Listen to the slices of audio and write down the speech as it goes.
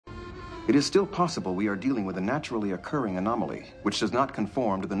It is still possible we are dealing with a naturally occurring anomaly, which does not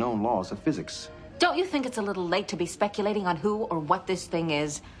conform to the known laws of physics. Don't you think it's a little late to be speculating on who or what this thing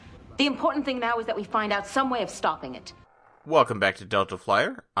is? The important thing now is that we find out some way of stopping it. Welcome back to Delta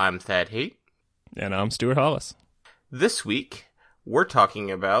Flyer. I'm Thad Haight. And I'm Stuart Hollis. This week, we're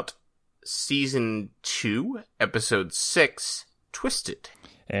talking about Season 2, Episode 6, Twisted.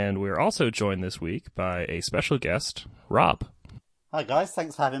 And we're also joined this week by a special guest, Rob. Hi guys,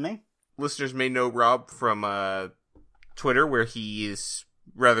 thanks for having me. Listeners may know Rob from Twitter, where he is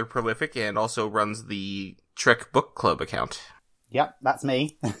rather prolific and also runs the Trek Book Club account. Yep, that's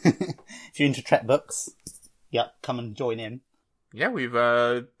me. If you're into Trek books, yep, come and join in. Yeah, we've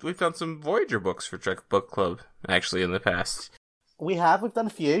done some Voyager books for Trek Book Club, actually, in the past. We've done a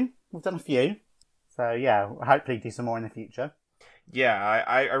few. So yeah, hopefully do some more in the future. Yeah,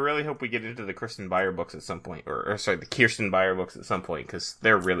 I really hope we get into the Kirsten Beyer books at some point, or sorry, the Kirsten Beyer books at some point, because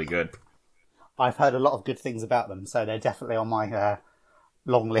they're really good. I've heard a lot of good things about them, so they're definitely on my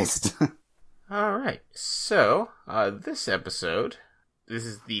long list. Alright, so, this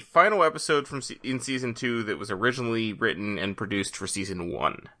is the final episode in Season 2 that was originally written and produced for Season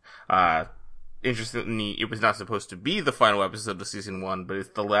 1. Interestingly, it was not supposed to be the final episode of Season 1, but it's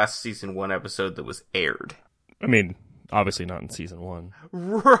the last Season 1 episode that was aired. I mean, obviously not in Season 1.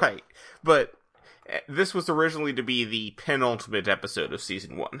 Right, but this was originally to be the penultimate episode of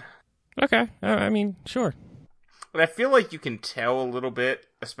Season 1. Okay, I mean, sure. And I feel like you can tell a little bit,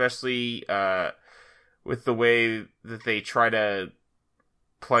 especially with the way that they try to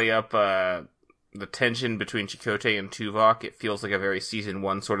play up the tension between Chakotay and Tuvok. It feels like a very Season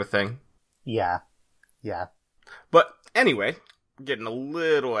 1 sort of thing. Yeah. But anyway, getting a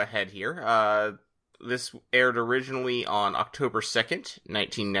little ahead here. This aired originally on October 2nd,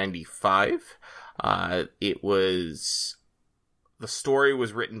 1995. The story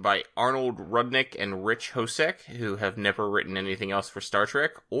was written by Arnold Rudnick and Rich Hosek, who have never written anything else for Star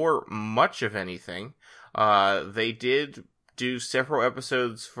Trek, or much of anything. They did do several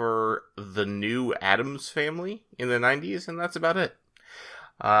episodes for the new Addams Family in the 90s, and that's about it.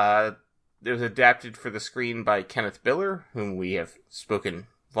 It was adapted for the screen by Kenneth Biller, whom we have spoken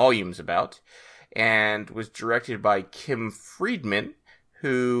volumes about, and was directed by Kim Friedman,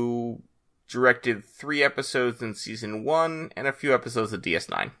 who directed 3 episodes in Season 1 and a few episodes of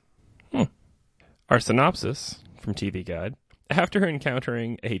DS9. Our synopsis from TV Guide. After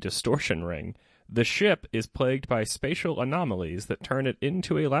encountering a distortion ring, the ship is plagued by spatial anomalies that turn it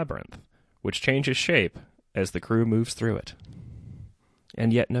into a labyrinth, which changes shape as the crew moves through it.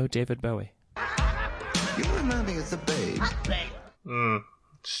 And yet no David Bowie. You remind me of the Babes.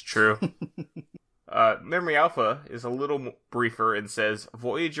 It's true. Memory Alpha is a little briefer and says,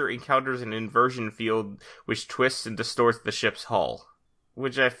 Voyager encounters an inversion field which twists and distorts the ship's hull.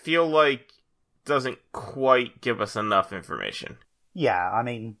 Which I feel like doesn't quite give us enough information. Yeah, I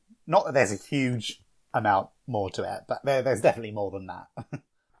mean, not that there's a huge amount more to it, but there's definitely more than that.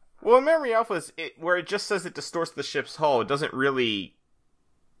 Well, in Memory Alpha, where it just says it distorts the ship's hull, it doesn't really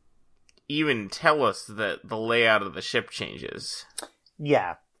even tell us that the layout of the ship changes.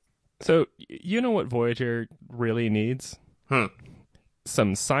 Yeah. So, you know what Voyager really needs?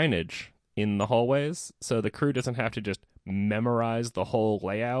 Some signage in the hallways, so the crew doesn't have to just memorize the whole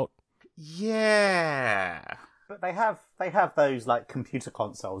layout. Yeah. But they have those, like, computer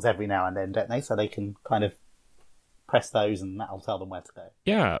consoles every now and then, don't they? So they can kind of press those and that'll tell them where to go.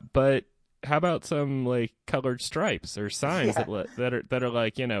 Yeah, but how about some, like, colored stripes or signs that are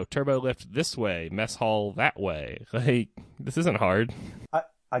like, you know, turbo lift this way, mess hall that way. Like, this isn't hard.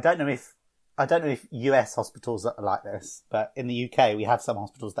 I don't know if US hospitals are like this, but in the UK we have some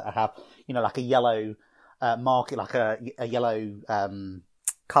hospitals that have, you know, like a yellow market, like a yellow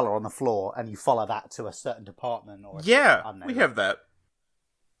colour on the floor, and you follow that to a certain department. Or we have that.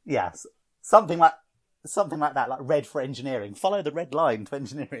 Yes, something like that, like red for engineering. Follow the red line to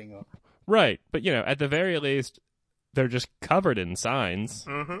engineering. Or... Right, but you know, at the very least, they're just covered in signs,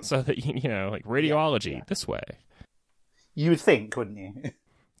 so that you know, like radiology this way. You would think, wouldn't you?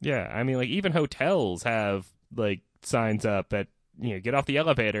 Yeah, I mean, like, even hotels have, like, signs up that, you know, get off the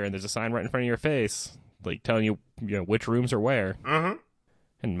elevator and there's a sign right in front of your face, like, telling you, you know, which rooms are where.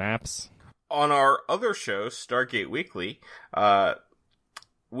 And maps. On our other show, Stargate Weekly,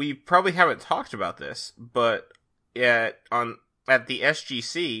 we probably haven't talked about this, but at the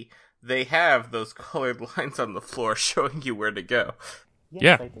SGC, they have those colored lines on the floor showing you where to go.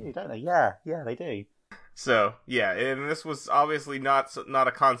 Yes, they do, don't they? Yeah, they do. So, yeah, and this was obviously not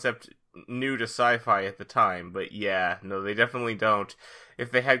a concept new to sci-fi at the time, but yeah, no, they definitely don't.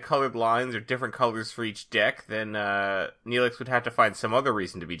 if they had colored lines or different colors for each deck, then Neelix would have to find some other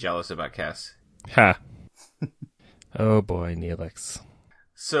reason to be jealous about Kess. Ha. Oh boy, Neelix.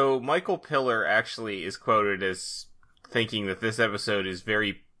 So Michael Piller actually is quoted as thinking that this episode is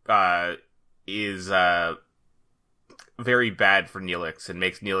very bad for Neelix and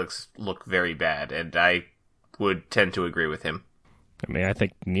makes Neelix look very bad, and I would tend to agree with him. I mean, I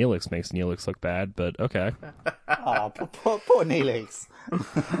think Neelix makes Neelix look bad, but okay. Oh, poor Neelix.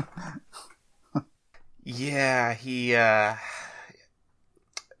 Yeah, he,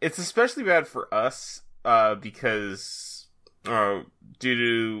 it's especially bad for us, because, due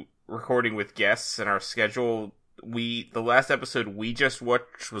to recording with guests and our schedule, the last episode we just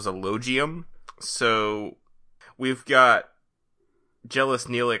watched was a Logium, so we've got Jealous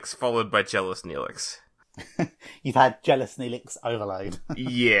Neelix followed by Jealous Neelix. You've had Jealous Neelix overload.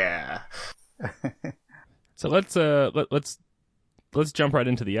 Yeah. So let's jump right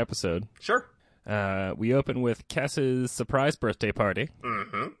into the episode. Sure. We open with Kess's surprise birthday party.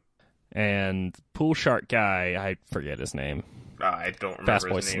 Mm-hmm. And Pool Shark guy, I forget his name. I don't remember Fast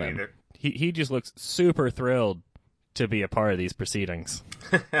Boy his name Slim. either. He just looks super thrilled to be a part of these proceedings.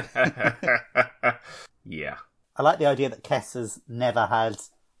 Yeah. I like the idea that Kess has never had,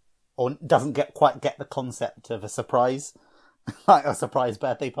 or doesn't quite get the concept of a surprise, like a surprise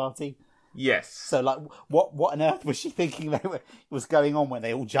birthday party. Yes. So, like, what on earth was she thinking was going on when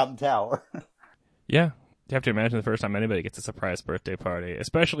they all jumped out? Yeah. You have to imagine the first time anybody gets a surprise birthday party,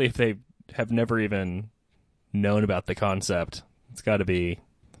 especially if they have never even known about the concept. It's got to be,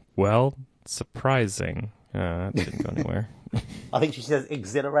 well, surprising. That didn't go anywhere. I think she says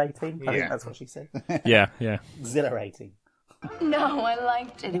exhilarating. I Yeah. think that's what she said. Yeah. Exhilarating. No, I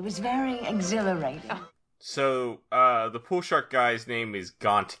liked it. It was very exhilarating. So, the Pool Shark guy's name is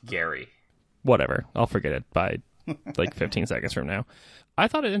Gaunt Gary. Whatever. I'll forget it by like 15 seconds from now. I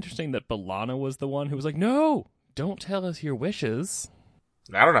thought it interesting that B'Elanna was the one who was like, no, don't tell us your wishes.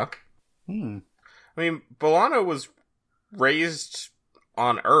 I don't know. I mean, B'Elanna was raised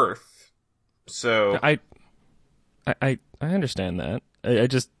on Earth, so... I understand that. I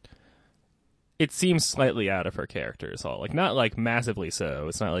just... It seems slightly out of her character is all. Like, not like massively so.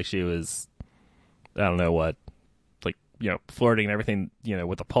 It's not like she was, I don't know what, like, flirting and everything,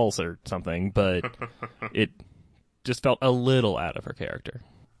 with a pulse or something, but it just felt a little out of her character.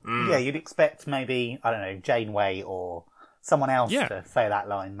 Yeah, you'd expect maybe, I don't know, Janeway or someone else Yeah. to say that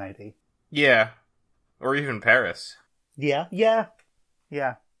line, maybe. Yeah. Or even Paris. Yeah.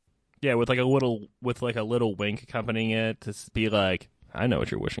 Yeah, with a little wink accompanying it to be like, I know what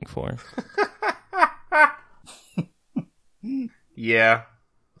you're wishing for. Yeah,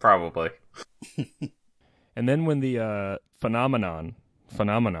 probably. And then when the phenomenon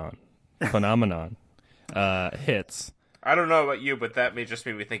hits, I don't know about you, but that may just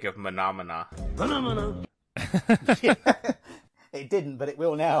made me think of Phenomena. It didn't, but it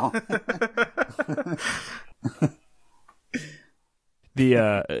will now.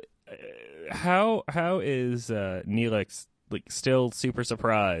 the how is Neelix like still super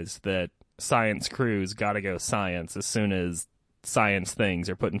surprised that science crews gotta go science as soon as science things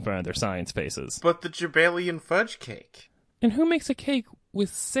are put in front of their science faces? But the Jabalian fudge cake. And who makes a cake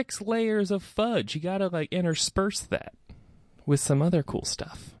with 6 layers of fudge? You gotta like intersperse that with some other cool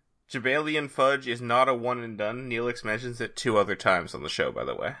stuff. Jabalian fudge is not a one and done. Neelix mentions it 2 other times on the show, by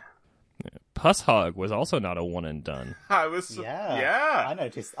the way. Puss Hog was also not a one and done. I was... Yeah. I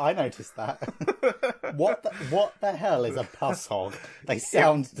noticed that. What the hell is a puss hog? They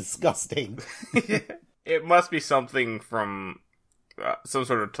sound disgusting. It must be something from some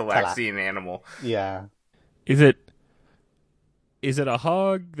sort of Talaxian animal. Yeah. Is it a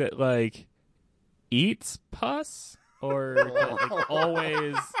hog that like eats pus, or that, like,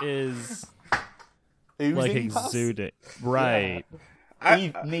 always is Oozing like pus? exuding? Right.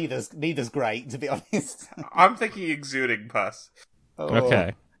 Neither's great, to be honest. I'm thinking exuding pus. Oh.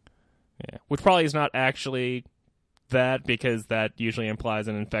 Okay. Yeah. Which probably is not actually that, because that usually implies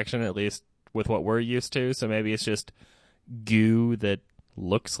an infection, at least with what we're used to. So maybe it's just goo that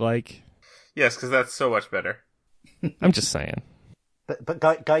looks like. Yes, because that's so much better. I'm just saying. But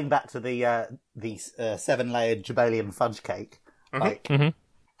going back to the 7-layered Jabalian fudge cake, like,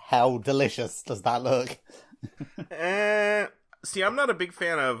 how delicious does that look? See, I'm not a big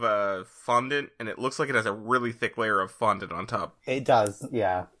fan of fondant, and it looks like it has a really thick layer of fondant on top. It does,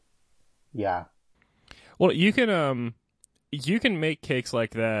 yeah. Yeah. Well, you can make cakes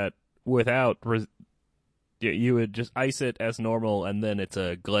like that without. You would just ice it as normal, and then it's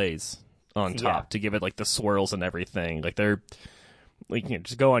a glaze on top to give it like the swirls and everything. Like they're, like,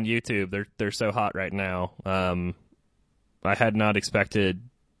 just go on YouTube. They're so hot right now. I had not expected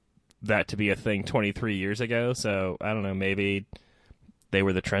that to be a thing 23 years ago, so I don't know, maybe they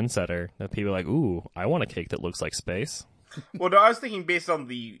were the trendsetter. That people were like, ooh, I want a cake that looks like space. Well, no, I was thinking based on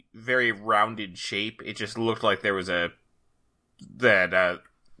the very rounded shape, it just looked like there was Neelix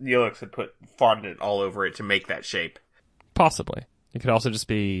had put fondant all over it to make that shape. Possibly. It could also just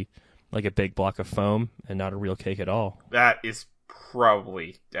be like a big block of foam and not a real cake at all. That is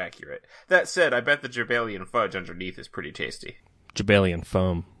probably accurate. That said, I bet the Jabalian fudge underneath is pretty tasty. Jabalian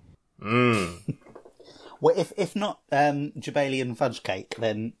foam. Well, if not Jabalian fudge cake,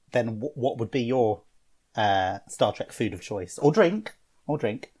 then what would be your Star Trek food of choice or drink?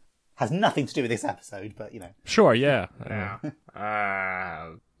 Has nothing to do with this episode, but Sure, yeah.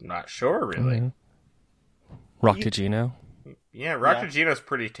 Not sure really. Mm-hmm. Roctigino. Yeah, Roctigino's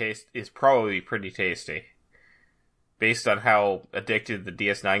is probably pretty tasty, based on how addicted the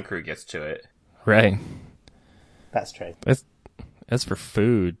DS9 crew gets to it. Right. That's true. As for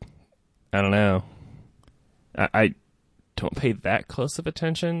food, I don't know. I don't pay that close of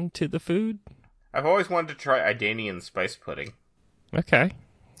attention to the food. I've always wanted to try Idanian spice pudding. Okay.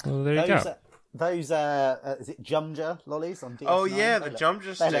 Well, there you go. Those is it Jumja lollies on DS9? Oh yeah, the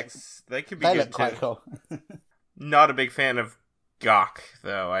Jumja sticks. They could be they good look quite too. cool. Not a big fan of Gok,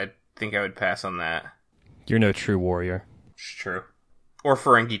 though. I think I would pass on that. You're no true warrior. It's true. Or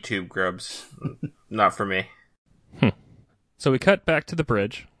Ferengi tube grubs. Not for me. So we cut back to the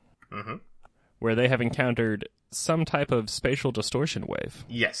bridge, Mm-hmm. where they have encountered some type of spatial distortion wave.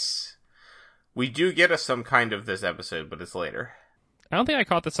 Yes. We do get some kind of this episode, but it's later. I don't think I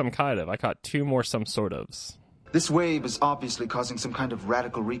caught the some kind of. I caught two more some sort ofs. This wave is obviously causing some kind of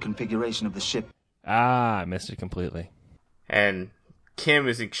radical reconfiguration of the ship. Ah, I missed it completely. And Kim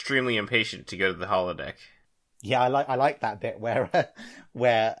is extremely impatient to go to the holodeck. Yeah, I like that bit where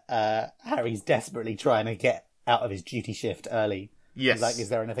Harry's desperately trying to get out of his duty shift early. Yes. He's like, is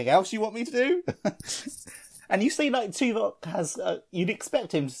there anything else you want me to do? And you see, like, Tuvok has... you'd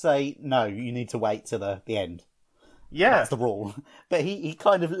expect him to say, no, you need to wait to the end. Yeah. That's the rule. But he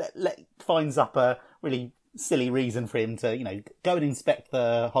kind of finds up a really silly reason for him to, go and inspect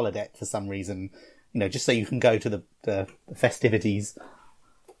the holodeck for some reason, just so you can go to the festivities.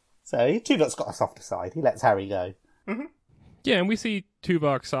 So Tuvok's got a softer side. He lets Harry go. Mm-hmm. Yeah, and we see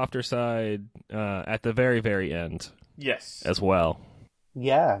Tuvok's softer side at the very, very end. Yes. As well.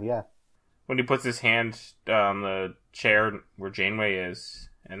 Yeah. When he puts his hand on the chair where Janeway is,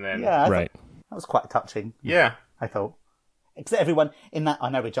 and then... Yeah, right. That was quite touching. Yeah. I thought. Except everyone in that, I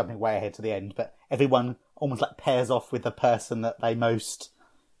know we're jumping way ahead to the end, but everyone almost like pairs off with the person that they most,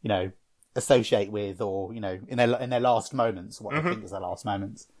 associate with, or, in their last moments, what they think is their last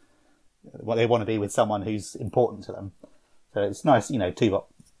moments. What they want to be with someone who's important to them. So it's nice, Tuvok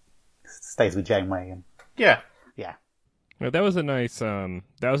stays with Janeway and... Yeah. Yeah. Well, that was a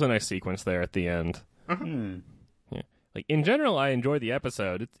nice sequence there at the end. Mm-hmm. Yeah. Like, in general, I enjoyed the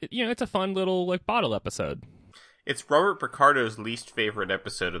episode. It's a fun little, like, bottle episode. It's Robert Picardo's least favorite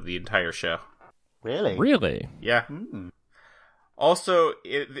episode of the entire show. Really? Really? Yeah. Mm. Also,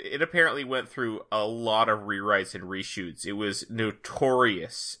 it apparently went through a lot of rewrites and reshoots. It was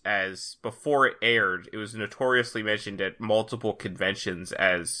notorious before it aired, it was notoriously mentioned at multiple conventions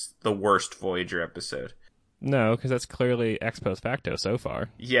as the worst Voyager episode. No, because that's clearly ex post facto so far.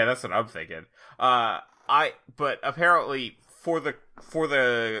 Yeah, that's what I'm thinking. But apparently for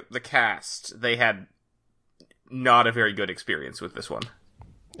the cast, they had not a very good experience with this one.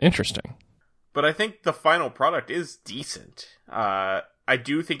 Interesting. But I think the final product is decent. I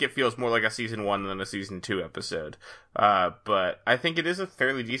do think it feels more like a season 1 than a season 2 episode. But I think it is a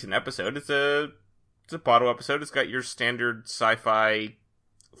fairly decent episode. It's a bottle episode. It's got your standard sci-fi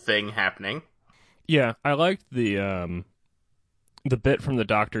thing happening. Yeah, I liked the bit from the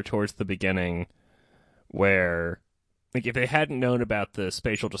Doctor towards the beginning where, like, if they hadn't known about the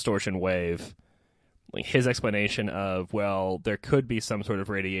spatial distortion wave, like, his explanation of, well, there could be some sort of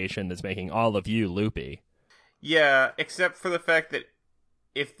radiation that's making all of you loopy. Yeah, except for the fact that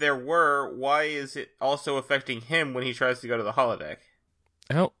if there were, why is it also affecting him when he tries to go to the holodeck?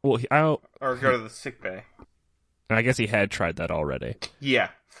 Or go to the sickbay? I guess he had tried that already. Yeah.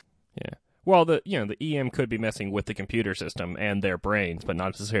 Yeah. Well, the EM could be messing with the computer system and their brains, but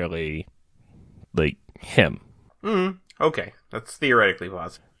not necessarily, like, him. Okay, that's theoretically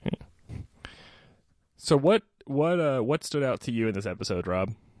possible. Yeah. So what stood out to you in this episode,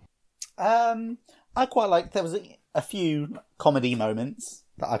 Rob? I quite liked, there was a few comedy moments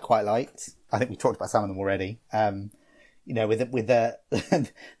that I quite liked. I think we talked about some of them already. With the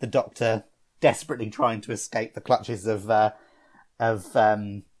the Doctor desperately trying to escape the clutches of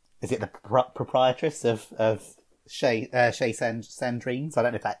is it the proprietress of Sandrine. So I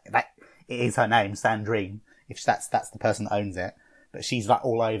don't know if that it is her name, Sandrine. If that's the person that owns it, but she's like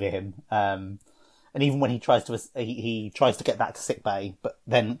all over him. And even when he tries to get back to sickbay, but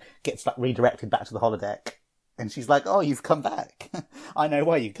then gets like redirected back to the holodeck, and she's like, "Oh, you've come back. I know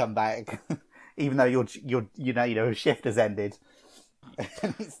why you come back, even though your shift has ended."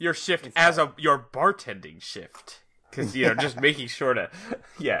 Your shift as your bartending shift. Because, just making sure to...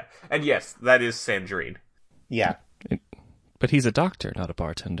 Yeah. And yes, that is Sandrine. Yeah. But he's a doctor, not a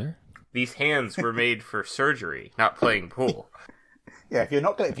bartender. These hands were made for surgery, not playing pool. Yeah, if you're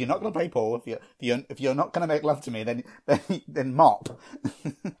not gonna play pool, if you're not gonna make love to me, then mop.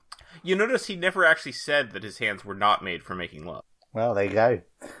 You notice he never actually said that his hands were not made for making love. Well, there you go.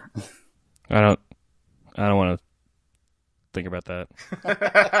 I don't want to think about that.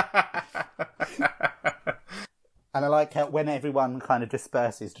 And I like how when everyone kind of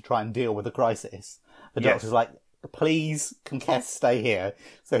disperses to try and deal with the crisis, the doctor's like, "Please, can Kes stay here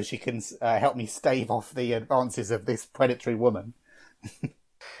so she can help me stave off the advances of this predatory woman?"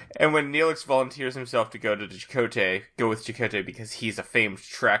 And when Neelix volunteers himself to go with Chakotay because he's a famed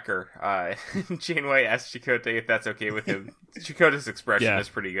tracker, Janeway asks Chakotay if that's okay with him. Chakotay's expression is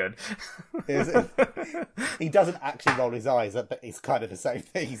pretty good. He doesn't actually roll his eyes, but it's kind of the same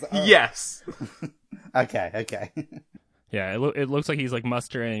thing. He's like, oh. Yes. Okay. Yeah, it looks like he's like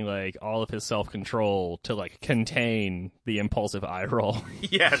mustering like all of his self-control to like contain the impulsive eye roll.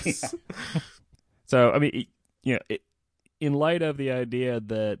 Yes. So I mean, in light of the idea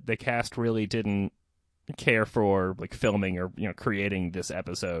that the cast really didn't care for like filming or creating this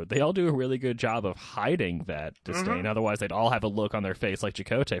episode, they all do a really good job of hiding that disdain. Mm-hmm. Otherwise, they'd all have a look on their face like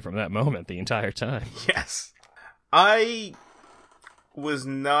Chakotay from that moment the entire time. Yes, I was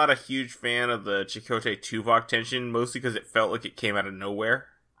not a huge fan of the Chakotay Tuvok tension, mostly because it felt like it came out of nowhere.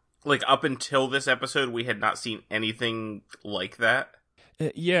 Like up until this episode, we had not seen anything like that.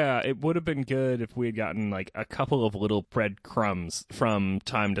 Yeah, it would have been good if we had gotten like a couple of little breadcrumbs from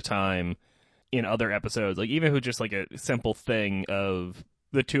time to time in other episodes. Like even if it was just like a simple thing of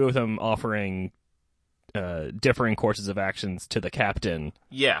the two of them offering differing courses of actions to the captain.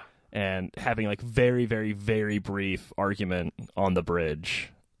 Yeah. And having like very, very, very brief argument on the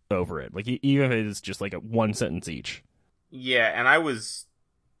bridge over it. Like even if it is just like a one sentence each. Yeah, and I was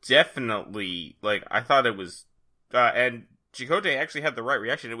definitely like, I thought it was, and Chakotay actually had the right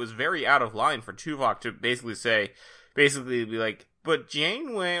reaction. It was very out of line for Tuvok to basically be like, "But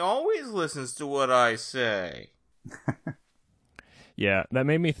Janeway always listens to what I say." Yeah, that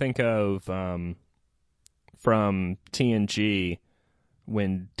made me think of from TNG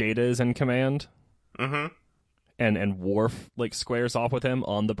when Data is in command. Mm-hmm. And Worf like squares off with him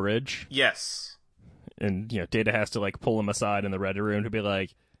on the bridge. Yes. And Data has to like pull him aside in the red room to be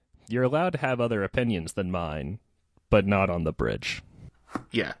like, "You're allowed to have other opinions than mine, but not on the bridge."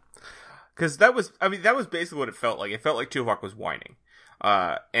 Yeah. Because that was basically what it felt like. It felt like Tuvok was whining.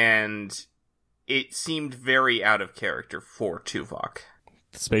 And it seemed very out of character for Tuvok.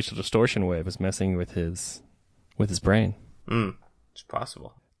 The spatial distortion wave was messing with his brain. It's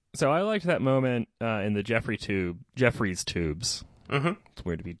possible. So I liked that moment in the Jeffries tubes. Mm-hmm. It's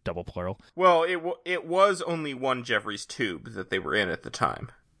weird to be double plural. Well, it was only one Jeffries tube that they were in at the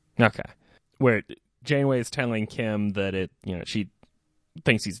time. Okay. Where Janeway is telling Kim that she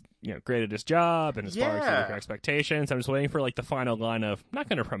thinks he's great at his job and is far exceeding her expectations. I'm just waiting for like the final line of, "Not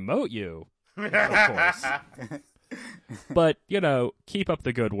going to promote you," of course. But keep up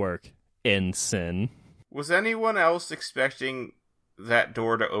the good work, ensign. Was anyone else expecting that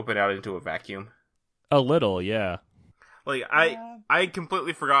door to open out into a vacuum? A little, yeah. Like I had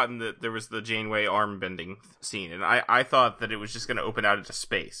completely forgotten that there was the Janeway arm bending scene, and I thought that it was just going to open out into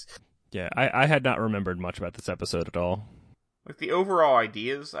space. Yeah, I had not remembered much about this episode at all. Like, the overall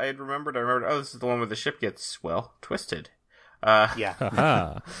ideas I remembered, this is the one where the ship gets, twisted.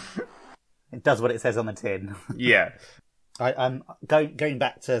 Yeah. It does what it says on the tin. Yeah. Going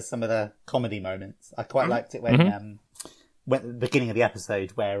back to some of the comedy moments, I quite liked it when at the beginning of the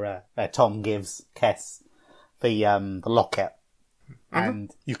episode where Tom gives Kes the locket,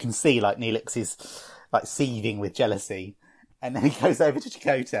 and you can see like Neelix is like seething with jealousy, and then he goes over to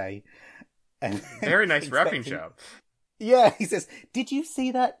Chakotay, and very nice wrapping job. Yeah, he says, "Did you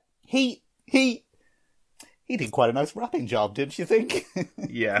see that? He did quite a nice wrapping job, didn't you think?"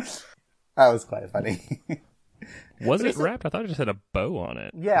 Yeah, that was quite funny. Was it wrapped? I thought it just had a bow on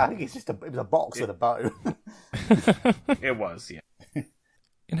it. Yeah, I think it was a box with a bow. It was, yeah.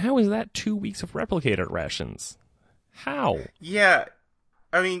 And how is that 2 weeks of replicator rations? How? Yeah,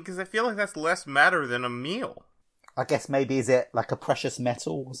 I mean, because I feel like that's less matter than a meal. I guess maybe is it like a precious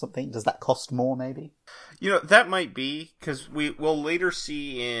metal or something? Does that cost more, maybe? That might be, because we'll later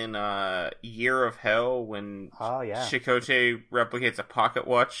see in Year of Hell when Chakotay replicates a pocket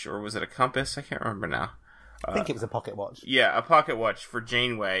watch, or was it a compass? I can't remember now. I think it was a pocket watch. Yeah, a pocket watch for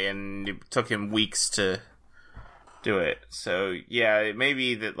Janeway, and it took him weeks to do it. So, yeah, it may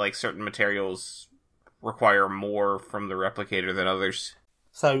be that, like, certain materials require more from the replicator than others.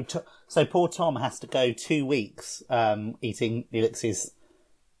 So poor Tom has to go 2 weeks eating Neelix's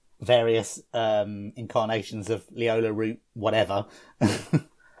various incarnations of Leola root whatever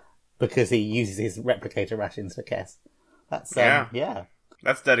because he uses his replicator rations for Kes. That's yeah.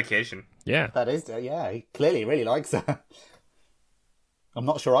 That's dedication. Yeah. That is, he clearly really likes her. I'm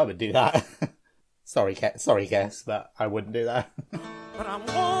not sure I would do that. Sorry, Kes, but I wouldn't do that. But I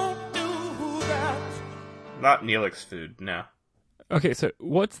won't do that. Not Neelix food, no. Okay, so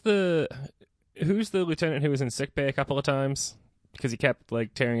who's the lieutenant who was in sickbay a couple of times? Because he kept,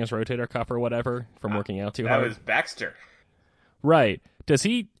 like, tearing his rotator cuff or whatever from working out too hard. That was Baxter. Right. Does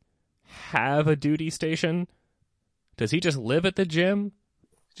he have a duty station? Does he just live at the gym?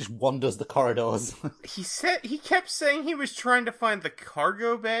 Just wanders the corridors. He kept saying he was trying to find the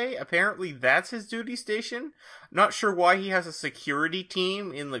cargo bay. Apparently that's his duty station. Not sure why he has a security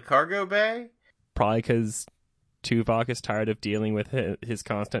team in the cargo bay. Probably because Tuvok is tired of dealing with his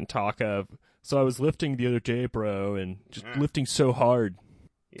constant talk of, so I was lifting the other day, bro, and just lifting so hard.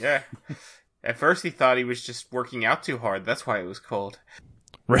 Yeah. At first he thought he was just working out too hard. That's why it was cold.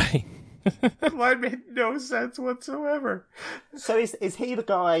 Right. That line made no sense whatsoever. So is he the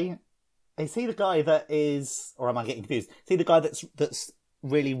guy? Is he the guy that is, or am I getting confused? Is he the guy that's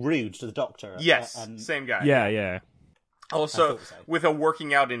really rude to the Doctor? Yes, same guy. Yeah. Also, with a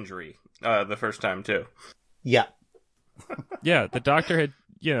working out injury the first time too. Yeah. Yeah, the Doctor had,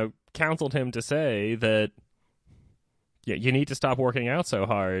 counseled him to say that, you need to stop working out so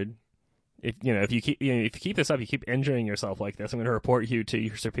hard. If you keep this up, you keep injuring yourself like this, I'm going to report you to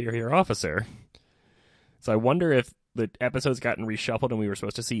your superior officer. So I wonder if the episode's gotten reshuffled and we were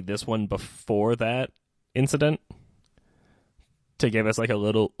supposed to see this one before that incident to give us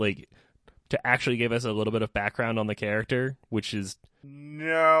to actually give us a little bit of background on the character, which is...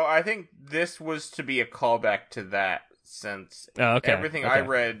 No, I think this was to be a callback to that, since everything I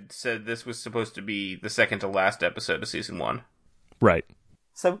read said this was supposed to be the second to last episode of season 1. Right.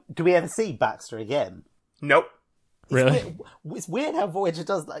 So, do we ever see Baxter again? Nope. Really? It's weird how Voyager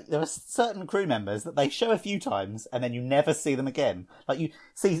does, like, there are certain crew members that they show a few times and then you never see them again. Like, you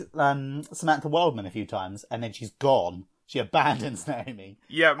see Samantha Wildman a few times and then she's gone. She abandons Naomi.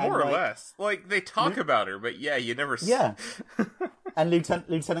 Yeah, more or less. Like, they talk about her, but yeah, you never see. Yeah. And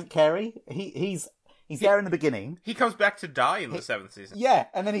Lieutenant Carey, he's there in the beginning. He comes back to die in the 7th season. Yeah,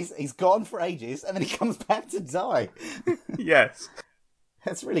 and then he's gone for ages, and then he comes back to die. Yes.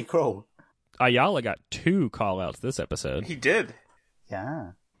 That's really cruel. Ayala got 2 call-outs this episode. He did.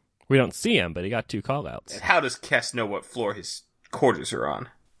 Yeah. We don't see him, but he got 2 call-outs. And how does Kes know what floor his quarters are on?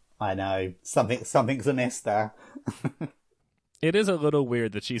 I know. Something's amiss there. It is a little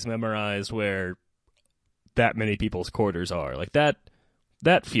weird that she's memorized where that many people's quarters are. Like, that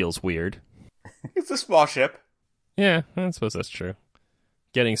feels weird. It's a small ship. Yeah, I suppose that's true.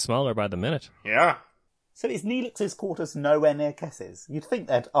 Getting smaller by the minute. Yeah. So is Neelix's quarters nowhere near Kes's? You'd think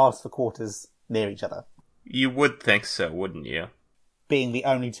they'd ask for quarters near each other. You would think so, wouldn't you? Being the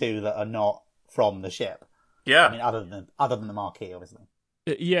only 2 that are not from the ship. Yeah. I mean, other than the Marquis, obviously.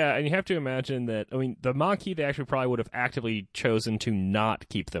 Yeah, and you have to imagine that, the Maquis, they actually probably would have actively chosen to not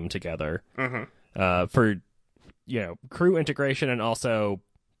keep them together. Mm-hmm. For, crew integration and also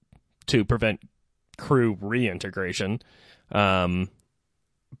to prevent crew reintegration. But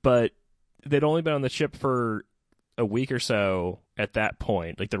they'd only been on the ship for a week or so at that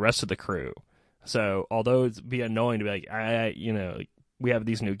point, like the rest of the crew. So, although it'd be annoying to be like, we have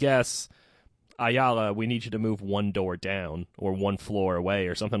these new guests, Ayala, we need you to move 1 door down or 1 floor away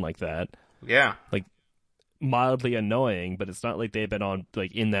or something like that. Yeah. Like, mildly annoying, but it's not like they've been on,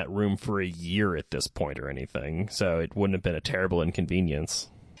 like, in that room for a year at this point or anything, so it wouldn't have been a terrible inconvenience.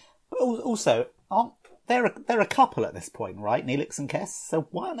 Also, they're a couple at this point, right? Neelix and Kes? So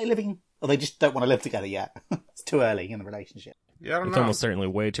why aren't they living... Or they just don't want to live together yet. It's too early in the relationship. Yeah, I don't know. It's almost certainly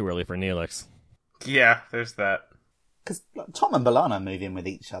way too early for Neelix. Yeah, there's that. Because Tom and B'Elanna move in with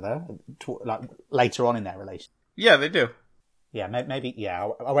each other, later on in their relationship. Yeah, they do. Yeah, maybe, yeah,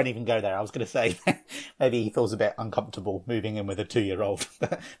 I won't even go there. I was going to say, maybe he feels a bit uncomfortable moving in with a 2-year-old.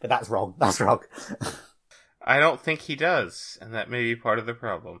 But that's wrong. That's wrong. I don't think he does, and that may be part of the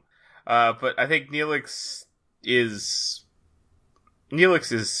problem. But I think Neelix is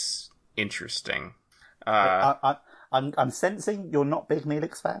interesting. I'm sensing you're not big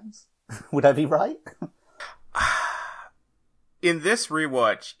Neelix fans. Would I be right? In this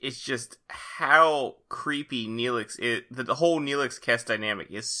rewatch, it's just how creepy Neelix is. The whole Neelix cast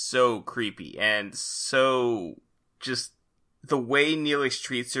dynamic is so creepy, and so just the way Neelix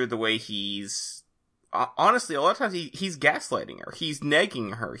treats her, the way he's honestly, a lot of times he's gaslighting her, he's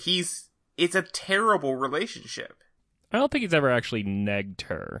negging her, it's a terrible relationship. I don't think he's ever actually negged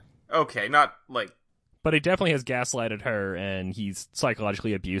her. Okay, not like... But he definitely has gaslighted her, and he's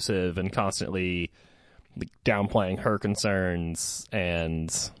psychologically abusive and constantly downplaying her concerns,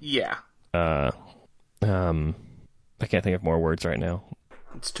 and... Yeah. I can't think of more words right now.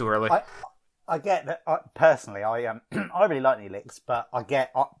 It's too early. I get that. Personally, I really like Neelix, but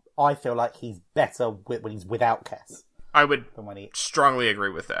I feel like he's better when he's without Kes. I would strongly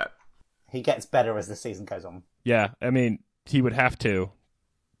agree with that. He gets better as the season goes on. Yeah, I mean, he would have to.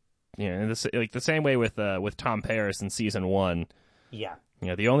 Yeah, like the same way with Tom Paris in season 1. Yeah.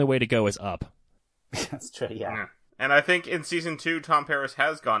 The only way to go is up. That's true, yeah. And I think in season 2, Tom Paris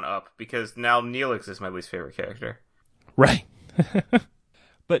has gone up, because now Neelix is my least favorite character. Right.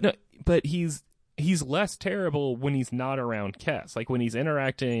 But he's less terrible when he's not around Kes. Like, when he's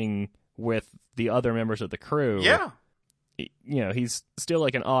interacting with the other members of the crew. Yeah. He's still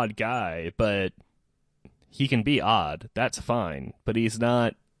like an odd guy, but he can be odd. That's fine. But he's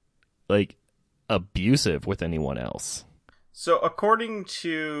not, like, abusive with anyone else. So, according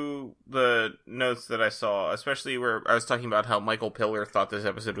to the notes that I saw, especially where I was talking about how Michael Piller thought this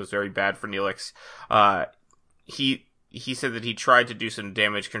episode was very bad for Neelix, he said that he tried to do some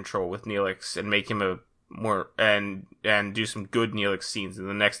damage control with Neelix and make him a more and do some good Neelix scenes in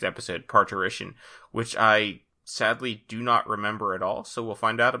the next episode, Parturition, which I sadly do not remember at all. So we'll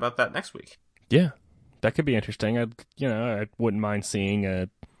find out about that next week. Yeah, that could be interesting. I wouldn't mind seeing a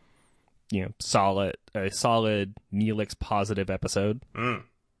solid Neelix positive episode.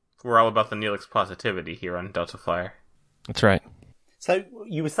 We're all about the Neelix positivity here on Delta Flyer. That's right. So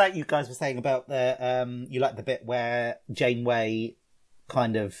you guys were saying about you like the bit where Janeway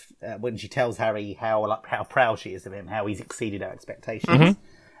kind of when she tells Harry how proud she is of him, how he's exceeded her expectations.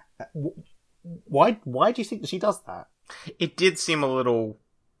 Mm-hmm. Why do you think that she does that? It did seem a little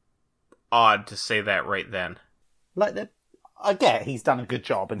odd to say that right then. I get he's done a good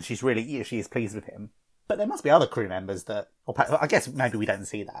job and she is pleased with him, but there must be other crew members that, or I guess maybe we don't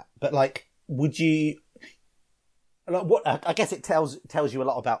see that, but would you? I guess it tells you a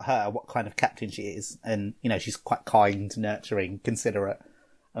lot about her, what kind of captain she is, and she's quite kind, nurturing, considerate,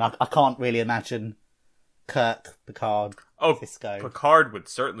 and I can't really imagine Kirk, Picard, Sisko. Picard would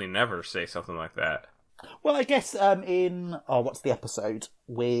certainly never say something like that. Well, I guess in what's the episode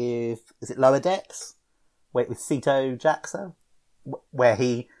with, is it Lower Decks? With Sito Jaxa, where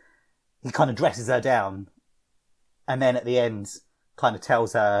he kind of dresses her down, and then at the end kind of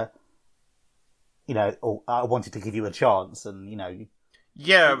tells her, I wanted to give you a chance, and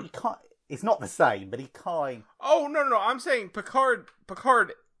yeah, it's not the same, but he kind. Oh no! I'm saying Picard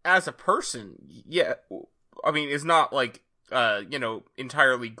as a person, yeah. I mean, is not like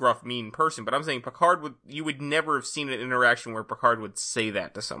entirely gruff, mean person, but I'm saying you would never have seen an interaction where Picard would say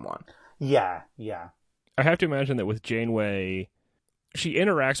that to someone. Yeah. I have to imagine that with Janeway, she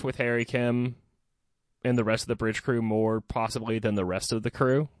interacts with Harry Kim and the rest of the bridge crew more possibly than the rest of the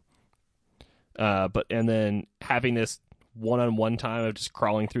crew. And then having this one-on-one time of just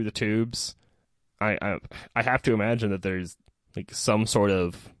crawling through the tubes, I have to imagine that there's like some sort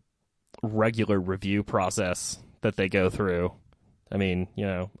of regular review process that they go through. I mean,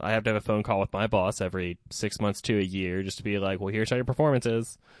 I have to have a phone call with my boss every 6 months to a year just to be like, well, here's how your performance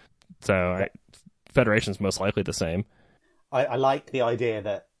is. So Federation's most likely the same. I like the idea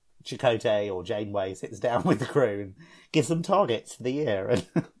that Chakotay or Janeway sits down with the crew and gives them targets for the year. And,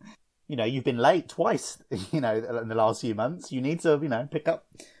 you've been late twice, in the last few months. You need to, pick that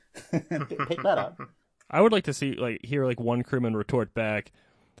up. I would like to hear one crewman retort back,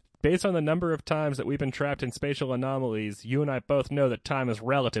 based on the number of times that we've been trapped in spatial anomalies, you and I both know that time is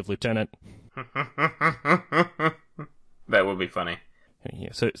relative, Lieutenant. That would be funny.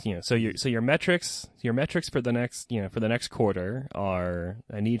 Yeah, so your metrics for the next quarter are: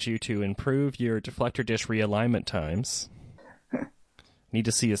 I need you to improve your deflector dish realignment times. Need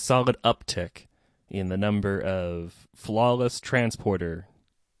to see a solid uptick in the number of flawless transporter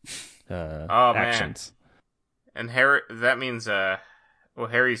actions. Man. And Harry, that means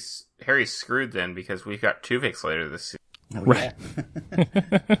Harry's screwed then, because we've got Tuvix later this season. Right.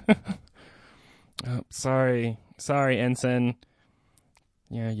 Oh, sorry, Ensign.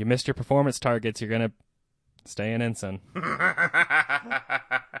 Yeah, you missed your performance targets. You're gonna stay an ensign.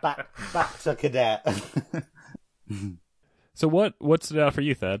 Back to Cadet. So what stood out for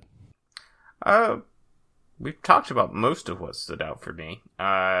you, Thad? We've talked about most of what stood out for me.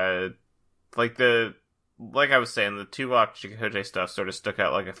 Like I was saying, the Tuvok Chakotay stuff sort of stuck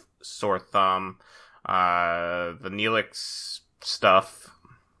out like a sore thumb. The Neelix stuff.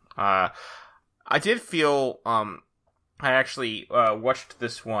 I did feel, I actually, watched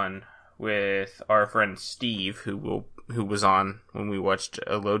this one with our friend Steve, who was on when we watched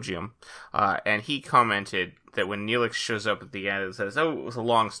Elogium, and he commented that when Neelix shows up at the end and says, "Oh, it was a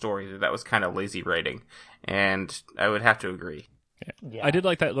long story," that was kind of lazy writing, and I would have to agree. Yeah. I did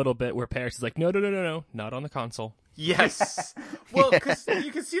like that little bit where Paris is like, no, not on the console. Yes. Well, because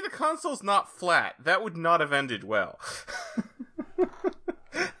you can see the console's not flat. That would not have ended well.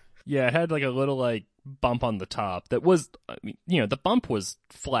 Yeah, it had like a little like bump on the top that was, I mean, the bump was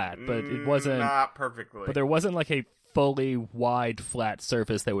flat, but it wasn't not perfectly. But there wasn't like a fully wide flat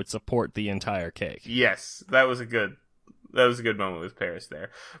surface that would support the entire cake. Yes, that was a good moment with Paris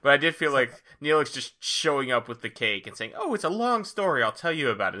there. But I did feel like Neelix just showing up with the cake and saying, "Oh, it's a long story. I'll tell you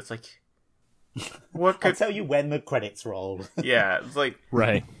about it." It's like, what could... I'll tell you when the credits roll. Yeah, it's like...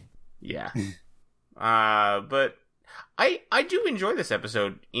 Right. Yeah. But I do enjoy this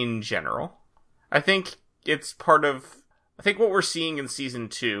episode in general. I think it's part of... I think what we're seeing in Season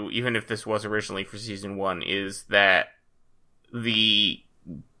 2, even if this was originally for Season 1, is that the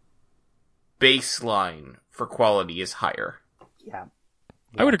baseline for quality is higher. Yeah.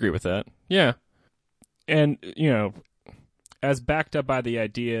 I would agree with that. Yeah. And, as backed up by the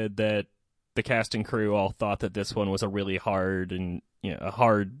idea that the cast and crew all thought that this one was a really hard and a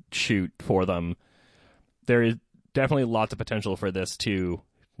hard shoot for them, there is definitely lots of potential for this to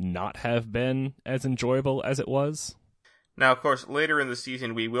not have been as enjoyable as it was. Now, of course, later in the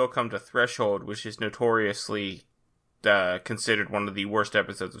season, we will come to Threshold, which is notoriously considered one of the worst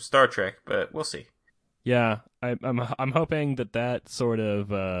episodes of Star Trek, but we'll see. Yeah, I'm hoping that sort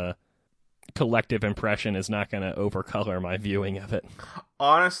of collective impression is not going to overcolor my viewing of it.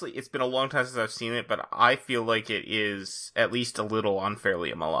 Honestly, it's been a long time since I've seen it, but I feel like it is at least a little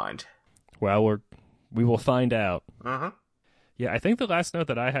unfairly maligned. Well, we will find out. Uh-huh. Yeah, I think the last note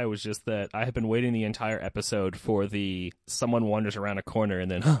that I had was just that I have been waiting the entire episode for someone wanders around a corner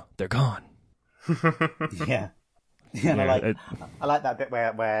and then, they're gone. Yeah. Yeah, and I like that bit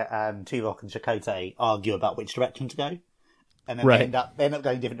where Tuvok and Chakotay argue about which direction to go, and then they end up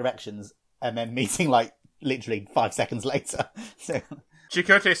going different directions, and then meeting like literally 5 seconds later. So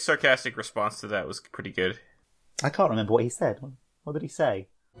Chakotay's sarcastic response to that was pretty good. I can't remember what he said. What did he say?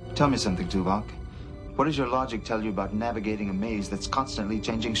 Tell me something, Tuvok. What does your logic tell you about navigating a maze that's constantly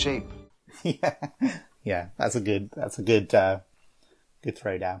changing shape? Yeah, that's a good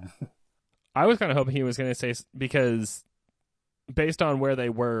throwdown. I was kind of hoping he was going to say, because based on where they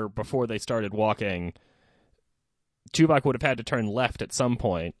were before they started walking, Tuvok would have had to turn left at some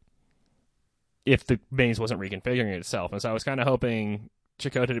point if the maze wasn't reconfiguring itself. And so I was kind of hoping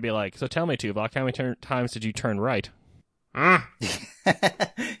Chakotay to be like, "So tell me, Tuvok, how many times did you turn right?" Yeah.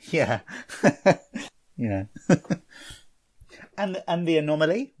 Yeah. And the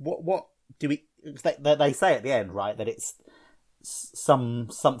anomaly? What do we... They say at the end, right, that it's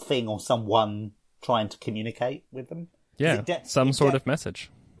something or someone trying to communicate with them. Yeah, some sort of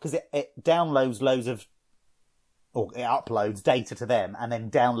message. Because it downloads loads of, or it uploads data to them, and then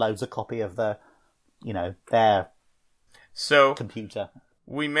downloads a copy of their computer.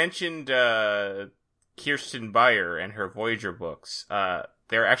 We mentioned Kirsten Beyer and her Voyager books.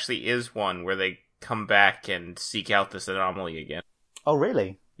 There actually is one where they come back and seek out this anomaly again. Oh,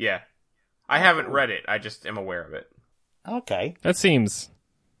 really? Yeah. I haven't read it. I just am aware of it. Okay. That seems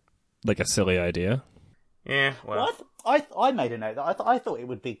like a silly idea. Yeah, well... I made a note that I thought it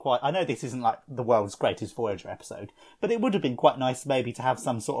would be quite... I know this isn't like the world's greatest Voyager episode, but it would have been quite nice maybe to have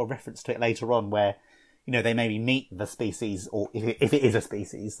some sort of reference to it later on where, they maybe meet the species, or if it is a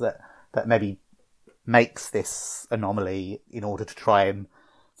species, that maybe makes this anomaly in order to try and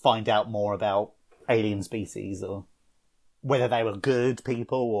find out more about alien species, or whether they were good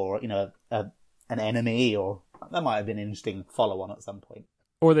people or, an enemy, or... That might have been an interesting follow-on at some point.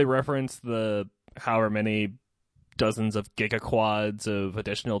 Or they reference the however many dozens of gigaquads of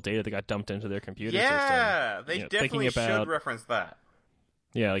additional data that got dumped into their computer system. Yeah, they definitely should reference that.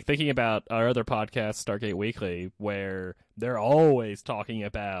 Yeah, like thinking about our other podcast, Stargate Weekly, where they're always talking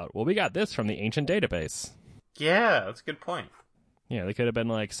about, well, we got this from the ancient database. Yeah, that's a good point. Yeah, they could have been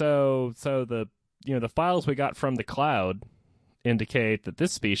like, so the the files we got from the cloud indicate that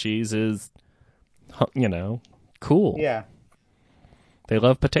this species is, cool. Yeah. They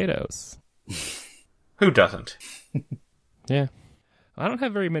love potatoes. Who doesn't? Yeah. I don't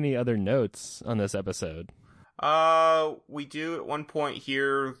have very many other notes on this episode. We do at one point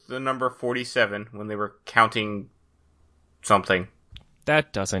hear the number 47 when they were counting something.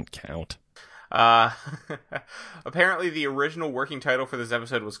 That doesn't count. Apparently the original working title for this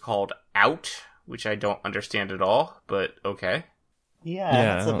episode was called Out, which I don't understand at all, but okay.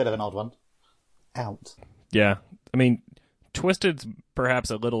 Yeah, that's a bit of an odd one. Out. Yeah. I mean, Twisted's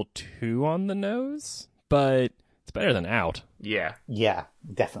perhaps a little too on the nose, but it's better than Out. Yeah. Yeah,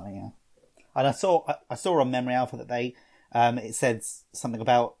 definitely, yeah. And I saw on Memory Alpha that they, it said something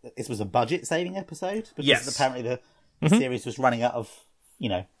about this was a budget-saving episode, because apparently the series was running out of,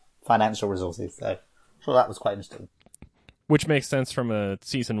 financial resources, so I thought that was quite interesting. Which makes sense from a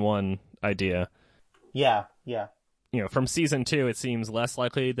season 1 idea. Yeah. From season 2, it seems less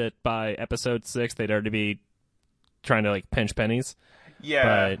likely that by episode 6 they'd already be trying to, pinch pennies.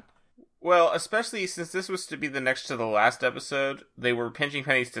 Yeah. But... Well, especially since this was to be the next to the last episode, they were pinching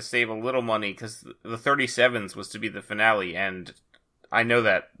pennies to save a little money, because the 37s was to be the finale, and I know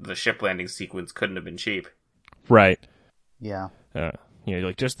that the ship landing sequence couldn't have been cheap. Right. Yeah.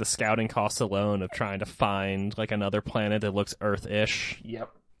 Just the scouting costs alone of trying to find, another planet that looks Earth-ish.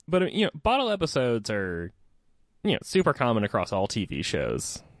 Yep. But, bottle episodes are... super common across all TV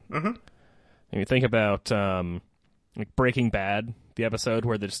shows. Mm-hmm. You think about Breaking Bad, the episode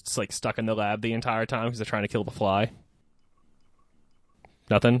where they're just stuck in the lab the entire time because they're trying to kill the fly.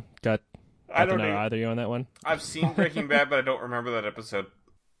 Nothing? Got I don't know know either you on that one? I've seen Breaking Bad, but I don't remember that episode.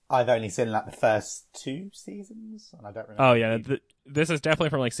 I've only seen the first 2 seasons, and I don't remember. Oh yeah, this is definitely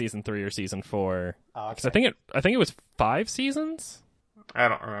from season 3 or season 4. Because I think it was 5 seasons. I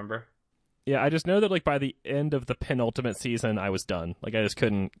don't remember. Yeah, I just know that by the end of the penultimate season, I was done. I just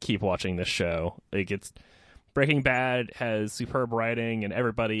couldn't keep watching this show. It's Breaking Bad has superb writing, and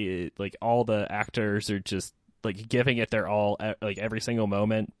everybody, all the actors are just giving it their all, every single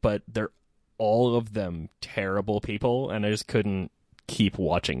moment. But they're all of them terrible people, and I just couldn't keep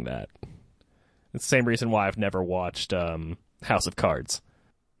watching that. It's the same reason why I've never watched House of Cards.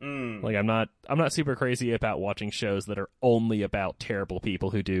 I'm not super crazy about watching shows that are only about terrible people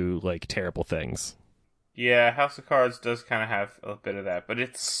who do terrible things. Yeah, House of Cards does kind of have a bit of that, but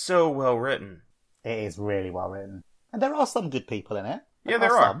it's so well written. It is really well written, and there are some good people in it. Yeah,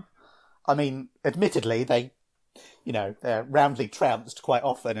 there are. Some. I mean, admittedly, they're roundly trounced quite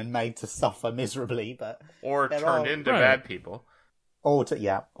often and made to suffer miserably, but or turned into bad people. Or turned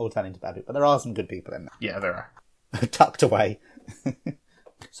into bad people. But there are some good people in there. Yeah, there are. Tucked away.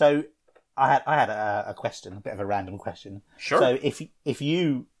 So, I had a question, a bit of a random question. Sure. So, if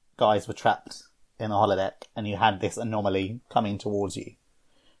you guys were trapped in a holodeck and you had this anomaly coming towards you,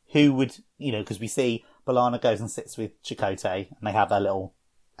 who would, because we see B'Elanna goes and sits with Chakotay and they have their little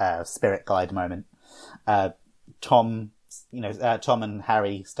spirit guide moment. Tom and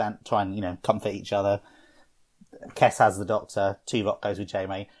Harry try and comfort each other. Kes has the Doctor. Tuvok goes with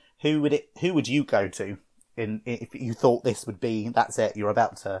Jamie. Who would you go to if you thought this would be, that's it, you're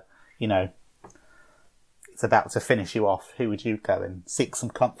about to, it's about to finish you off? Who would you go and seek some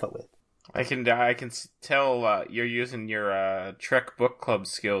comfort with? I can tell you're using your Trek book club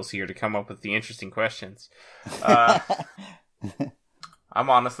skills here to come up with the interesting questions. I'm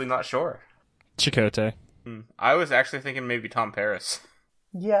honestly not sure. Chakotay. I was actually thinking maybe Tom Paris.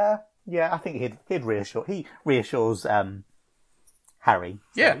 Yeah, I think he'd reassure. He reassures Harry.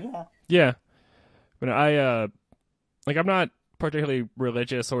 So, yeah. But I'm not particularly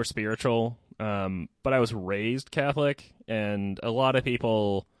religious or spiritual, but I was raised Catholic, and a lot of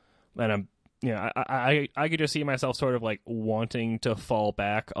people, and I could just see myself sort of wanting to fall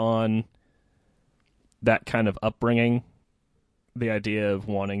back on that kind of upbringing. The idea of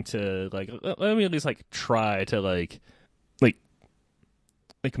wanting to let me at least try to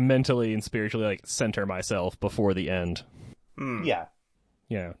mentally and spiritually center myself before the end. Yeah.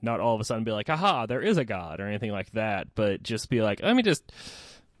 Not all of a sudden be aha, there is a God or anything like that, but just be let me just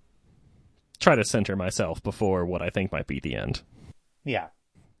try to center myself before what I think might be the end. Yeah.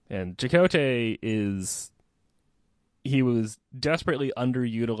 And Chakotay he was desperately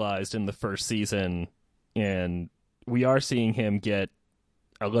underutilized in the first season, and we are seeing him get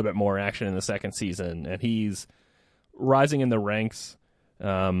a little bit more action in the second season, and he's rising in the ranks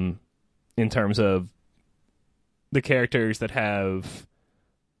in terms of the characters that have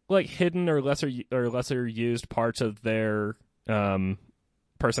hidden or lesser used parts of their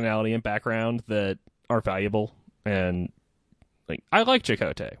personality and background that are valuable. And I like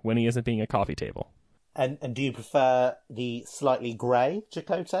Chakotay when he isn't being a coffee table. And do you prefer the slightly grey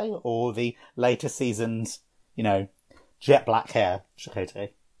Chakotay or the later seasons, jet black hair Chakotay?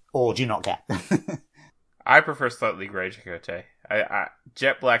 Or do you not get? I prefer slightly gray Chakotay.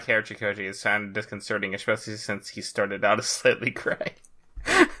 Jet black hair Chakotay is sounded disconcerting, especially since he started out as slightly gray.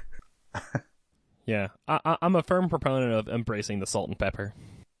 Yeah, I'm a firm proponent of embracing the salt and pepper.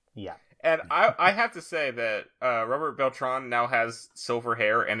 Yeah. And I have to say that Robert Beltran now has silver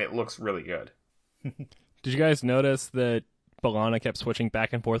hair, and it looks really good. Did you guys notice that B'Elanna kept switching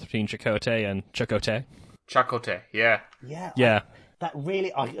back and forth between Chakotay and Chakotay? Chakotay, yeah. Yeah. That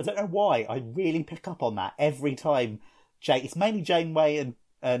really, I don't know why, I really pick up on that every time. It's mainly Janeway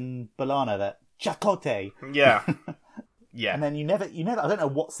and B'Elanna that Chakotay. Yeah. Yeah. And then you never, I don't know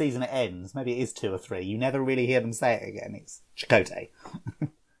what season it ends. Maybe it is 2 or 3. You never really hear them say it again. It's Chakotay.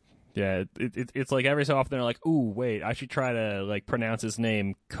 Yeah, it's like every so often they're like, ooh, wait, I should try to like pronounce his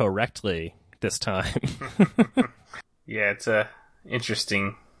name correctly this time. Yeah, it's a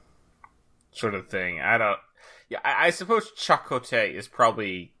interesting sort of thing. I suppose Chakotay is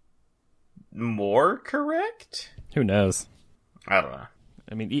probably more correct? Who knows? I don't know.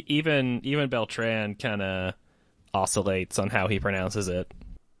 I mean, even Beltran kind of oscillates on how he pronounces it.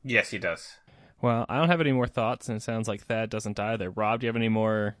 Yes, he does. Well, I don't have any more thoughts, and it sounds like Thad doesn't either. Rob, do you have any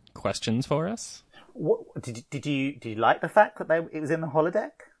more questions for us? What, did you like the fact that it was in the holodeck?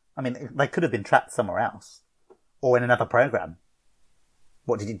 I mean, they could have been trapped somewhere else, or in another program.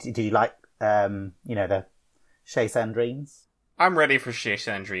 What did you like? The Chez Sandrines? I'm ready for Chez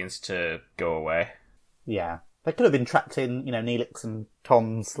Sandrines to go away. Yeah, they could have been trapped in Neelix and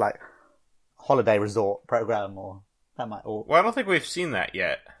Tom's like holiday resort program, or that might. Or well, I don't think we've seen that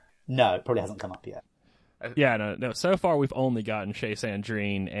yet. No, it probably hasn't come up yet. Yeah, no. So far, we've only gotten Chez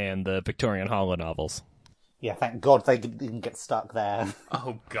Sandrine and the Victorian Hollow novels. Yeah, thank God they didn't get stuck there.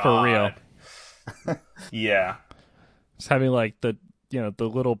 Oh God, for real. Yeah, just having like the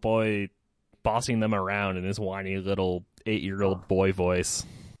little boy bossing them around in his whiny little 8-year-old boy voice.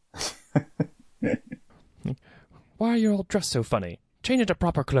 Why are you all dressed so funny? Change into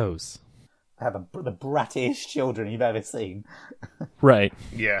proper clothes. Have the brattiest children you've ever seen. Right.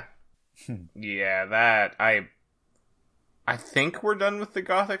 Yeah. Yeah, that I think we're done with the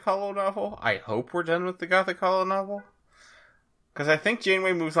Gothic Hollow novel. I hope we're done with the Gothic Hollow novel. Because I think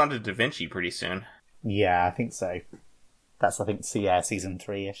Janeway moves on to Da Vinci pretty soon. Yeah, I think so. That's, I think, season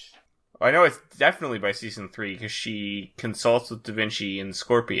 3-ish. I know it's definitely by season 3, because she consults with Da Vinci and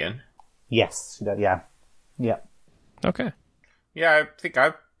Scorpion. Yes, yeah. Yeah. Okay. Yeah, I think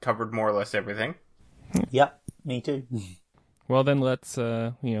I've covered more or less everything. Yep, me too. Well, then let's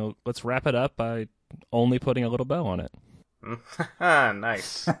wrap it up by only putting a little bow on it.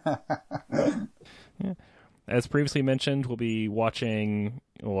 Nice. Yeah. As previously mentioned, we'll be watching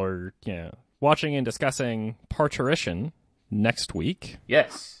and discussing Parturition next week.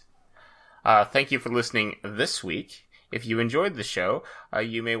 Yes. Thank you for listening this week. If you enjoyed the show,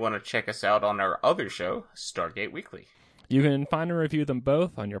 you may want to check us out on our other show, Stargate Weekly. You can find and review them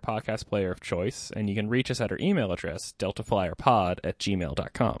both on your podcast player of choice, and you can reach us at our email address,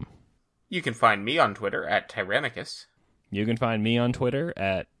 deltaflyerpod@gmail.com. You can find me on Twitter at Tyrannicus. You can find me on Twitter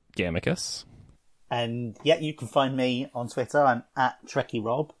at Gamicus. And yeah, you can find me on Twitter. I'm at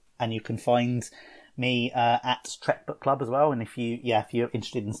TrekkieRob, and you can find me at Trek Book Club as well. And if you're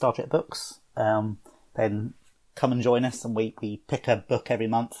interested in Star Trek books, then come and join us. And we pick a book every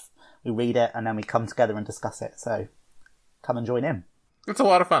month, we read it, and then we come together and discuss it. So come and join in. It's a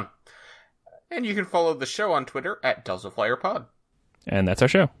lot of fun. And you can follow the show on Twitter at DeltaFlyerPod. And that's our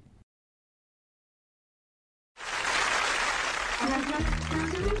show.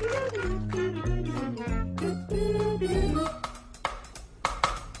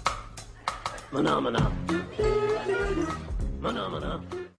 Phenomena.